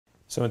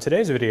So in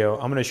today's video,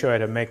 I'm going to show you how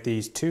to make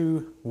these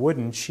two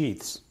wooden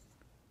sheaths.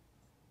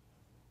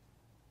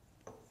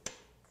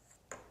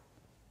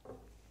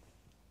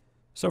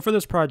 So for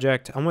this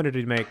project, I wanted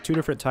to make two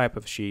different types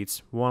of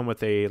sheaths, one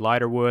with a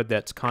lighter wood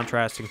that's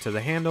contrasting to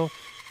the handle,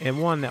 and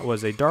one that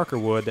was a darker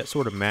wood that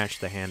sort of matched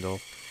the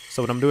handle.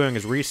 So what I'm doing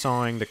is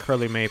resawing the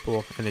curly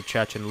maple and the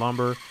Chechen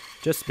lumber,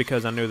 just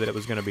because I knew that it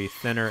was going to be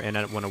thinner and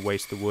I didn't want to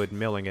waste the wood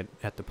milling it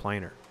at the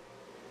planer.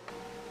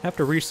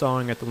 After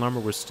resawing it, the lumber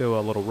was still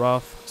a little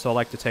rough, so I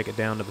like to take it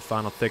down to the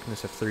final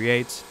thickness of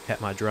 3/8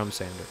 at my drum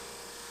sander.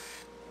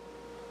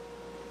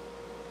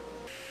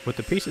 With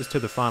the pieces to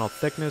the final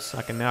thickness,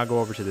 I can now go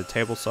over to the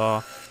table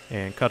saw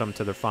and cut them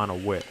to their final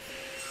width.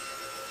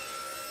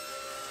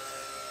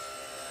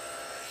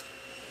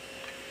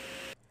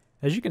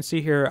 As you can see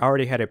here, I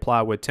already had a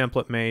plywood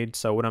template made,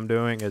 so what I'm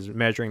doing is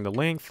measuring the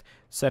length,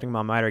 setting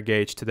my miter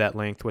gauge to that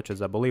length, which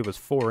is I believe was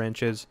 4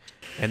 inches,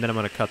 and then I'm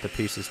going to cut the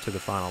pieces to the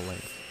final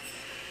length.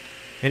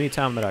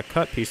 Anytime that I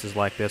cut pieces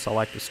like this, I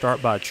like to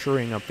start by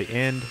truing up the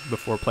end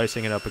before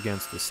placing it up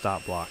against the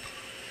stop block.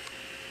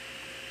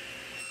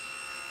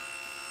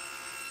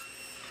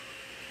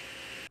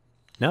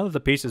 Now that the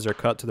pieces are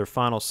cut to their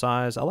final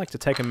size, I like to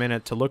take a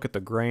minute to look at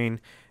the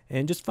grain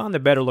and just find the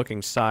better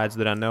looking sides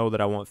that I know that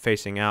I want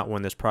facing out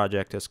when this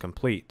project is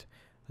complete.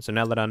 So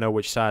now that I know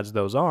which sides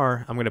those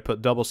are, I'm going to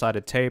put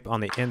double-sided tape on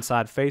the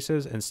inside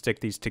faces and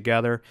stick these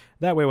together.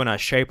 That way when I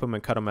shape them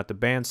and cut them at the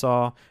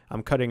bandsaw,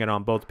 I'm cutting it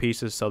on both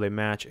pieces so they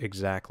match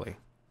exactly.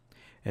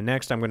 And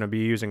next I'm going to be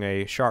using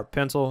a sharp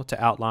pencil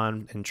to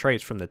outline and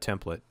trace from the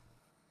template.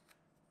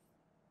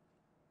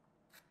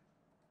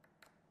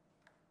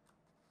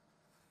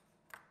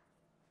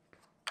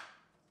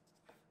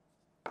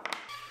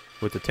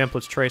 With the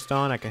templates traced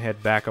on, I can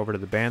head back over to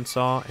the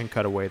bandsaw and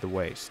cut away the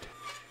waste.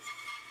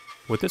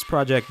 With this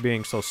project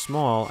being so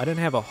small, I didn't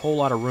have a whole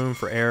lot of room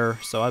for error,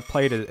 so I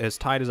played it as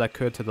tight as I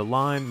could to the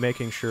line,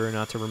 making sure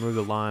not to remove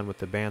the line with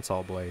the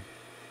bandsaw blade.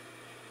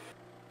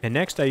 And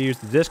next I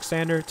used the disc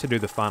sander to do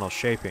the final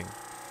shaping.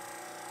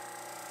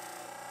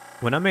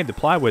 When I made the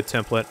plywood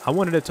template, I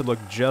wanted it to look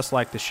just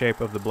like the shape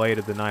of the blade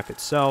of the knife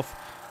itself,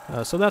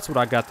 so that's what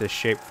I got this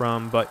shape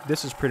from, but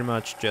this is pretty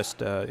much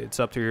just, it's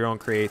up to your own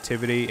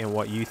creativity and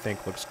what you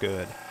think looks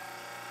good.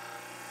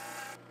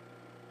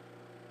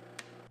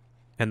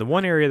 And the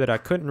one area that I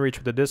couldn't reach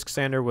with the disc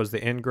sander was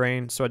the end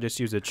grain, so I just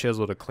used a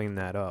chisel to clean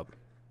that up.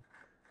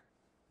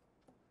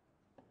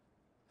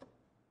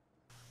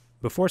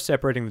 Before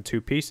separating the two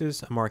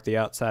pieces, I marked the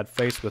outside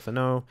face with an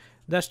O.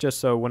 That's just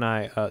so when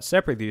I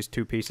separate these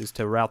two pieces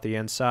to route the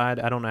inside,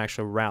 I don't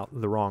actually route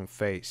the wrong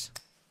face.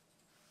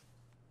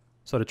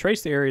 So to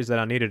trace the areas that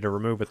I needed to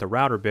remove with the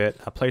router bit,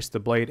 I placed the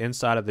blade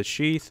inside of the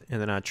sheath and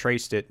then I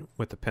traced it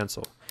with the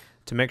pencil.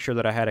 To make sure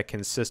that I had a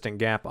consistent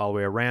gap all the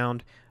way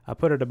around, I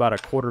put it about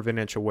 1/4 of an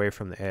inch away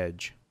from the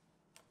edge.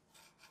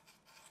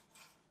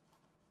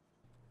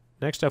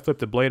 Next I flip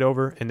the blade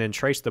over and then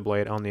trace the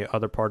blade on the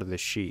other part of the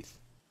sheath.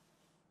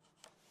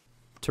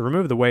 To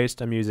remove the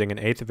waste, I'm using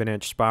 1/8 of an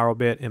inch spiral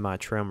bit in my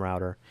trim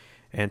router.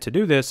 And to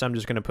do this, I'm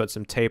just going to put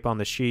some tape on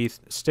the sheath,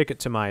 stick it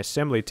to my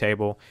assembly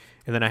table,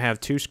 and then I have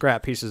 2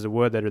 scrap pieces of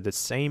wood that are the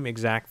same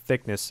exact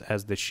thickness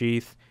as the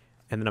sheath,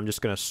 and then I'm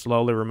just going to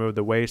slowly remove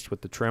the waste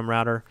with the trim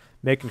router,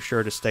 making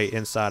sure to stay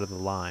inside of the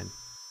line.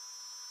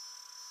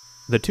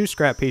 The 2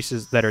 scrap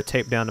pieces that are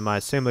taped down to my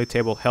assembly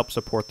table help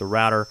support the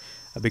router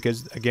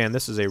because, again,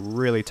 this is a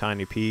really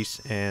tiny piece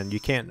and you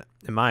can't,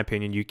 in my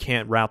opinion, you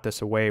can't route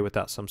this away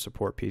without some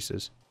support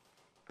pieces.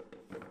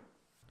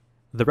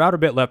 The router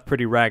bit left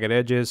pretty ragged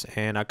edges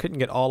and I couldn't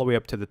get all the way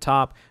up to the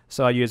top,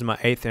 so I used my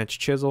 1/8 inch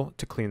chisel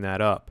to clean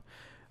that up.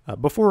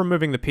 Before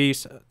removing the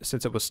piece,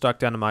 since it was stuck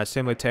down to my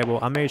assembly table,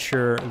 I made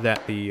sure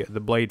that the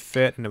blade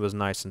fit and it was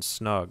nice and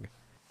snug.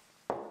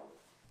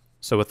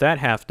 So with that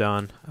half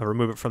done, I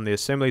remove it from the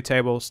assembly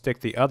table,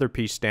 stick the other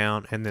piece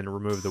down, and then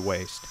remove the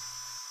waste.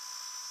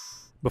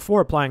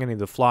 Before applying any of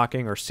the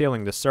flocking or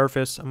sealing the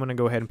surface, I'm going to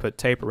go ahead and put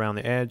tape around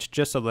the edge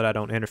just so that I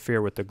don't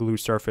interfere with the glue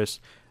surface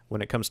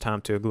when it comes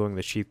time to gluing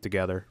the sheath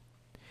together.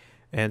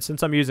 And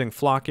since I'm using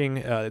flocking,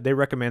 they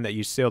recommend that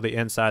you seal the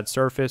inside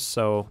surface,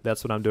 so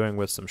that's what I'm doing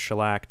with some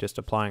shellac, just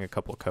applying a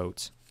couple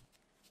coats.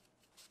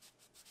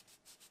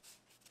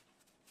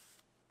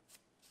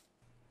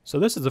 So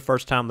this is the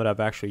first time that I've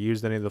actually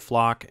used any of the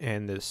flock,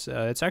 and this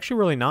it's actually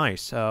really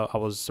nice. I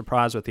was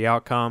surprised with the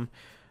outcome.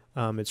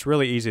 It's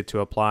really easy to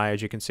apply.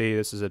 As you can see,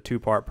 this is a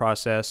 2-part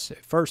process.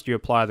 First, you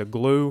apply the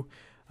glue.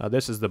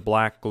 This is the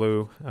black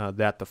glue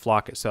that the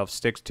flock itself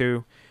sticks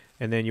to.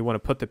 And then you want to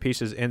put the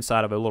pieces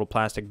inside of a little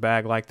plastic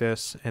bag like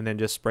this, and then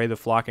just spray the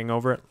flocking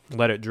over it,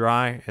 let it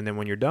dry, and then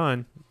when you're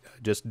done,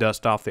 just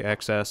dust off the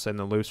excess and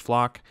the loose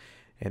flock,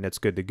 and it's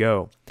good to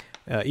go.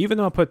 Even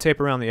though I put tape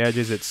around the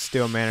edges, it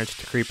still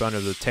managed to creep under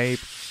the tape,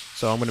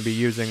 so I'm going to be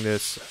using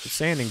this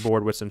sanding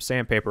board with some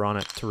sandpaper on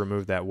it to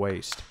remove that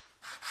waste.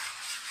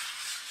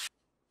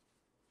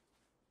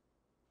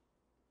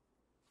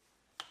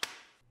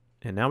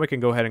 And now we can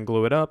go ahead and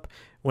glue it up.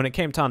 When it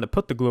came time to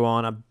put the glue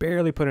on, I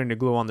barely put any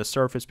glue on the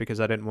surface because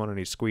I didn't want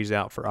any squeeze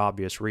out for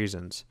obvious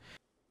reasons.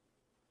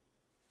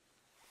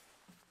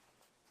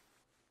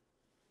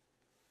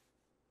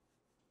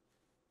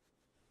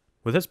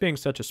 With this being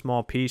such a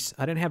small piece,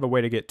 I didn't have a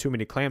way to get too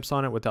many clamps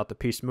on it without the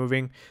piece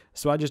moving,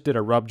 so I just did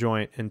a rub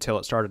joint until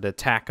it started to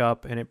tack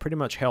up, and it pretty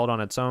much held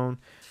on its own.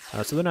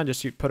 So then I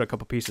just put a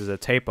couple pieces of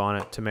tape on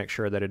it to make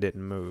sure that it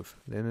didn't move,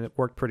 and it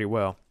worked pretty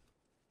well.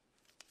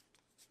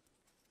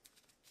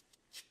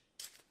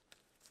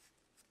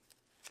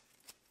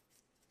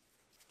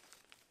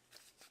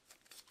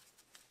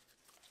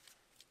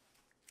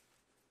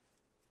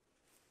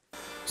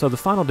 So the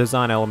final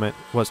design element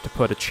was to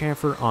put a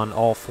chamfer on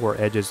all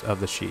 4 edges of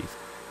the sheath.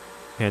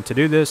 And to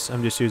do this,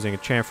 I'm just using a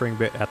chamfering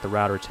bit at the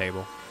router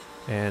table.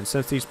 And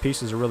since these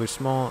pieces are really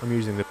small, I'm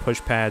using the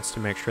push pads to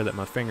make sure that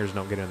my fingers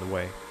don't get in the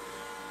way.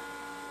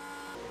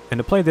 And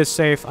to play this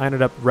safe, I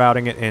ended up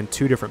routing it in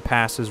 2 different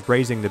passes,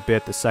 raising the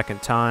bit the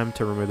second time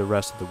to remove the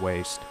rest of the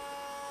waste.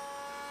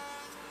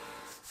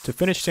 To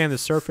finish sand the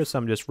surface,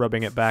 I'm just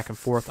rubbing it back and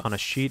forth on a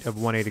sheet of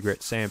 180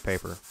 grit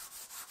sandpaper.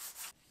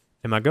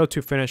 And my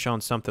go-to finish on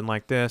something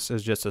like this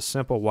is just a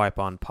simple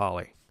wipe-on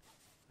poly.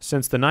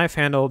 Since the knife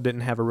handle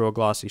didn't have a real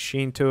glossy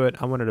sheen to it,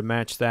 I wanted to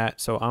match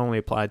that, so I only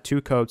applied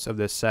 2 coats of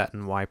this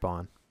satin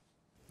wipe-on.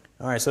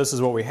 Alright, so this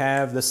is what we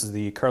have. This is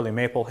the curly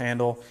maple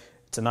handle.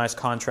 It's a nice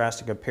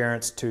contrasting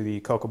appearance to the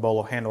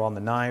Cocobolo handle on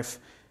the knife.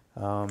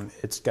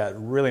 It's got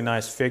really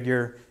nice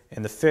figure,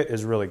 and the fit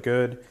is really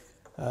good.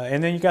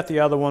 And then you got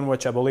the other one,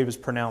 which I believe is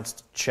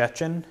pronounced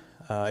Chechen.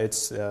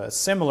 It's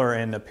similar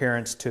in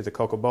appearance to the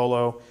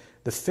Cocobolo.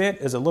 The fit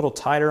is a little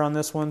tighter on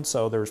this one,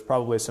 so there's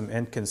probably some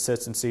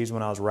inconsistencies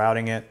when I was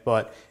routing it,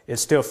 but it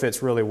still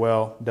fits really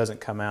well, doesn't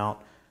come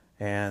out,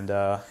 and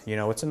you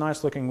know, it's a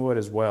nice looking wood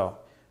as well.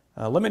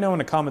 Let me know in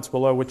the comments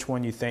below which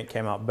one you think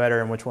came out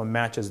better and which one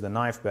matches the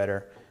knife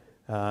better.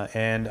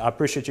 And I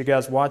appreciate you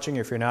guys watching.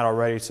 If you're not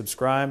already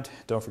subscribed,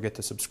 don't forget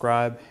to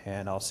subscribe,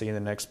 and I'll see you in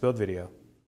the next build video.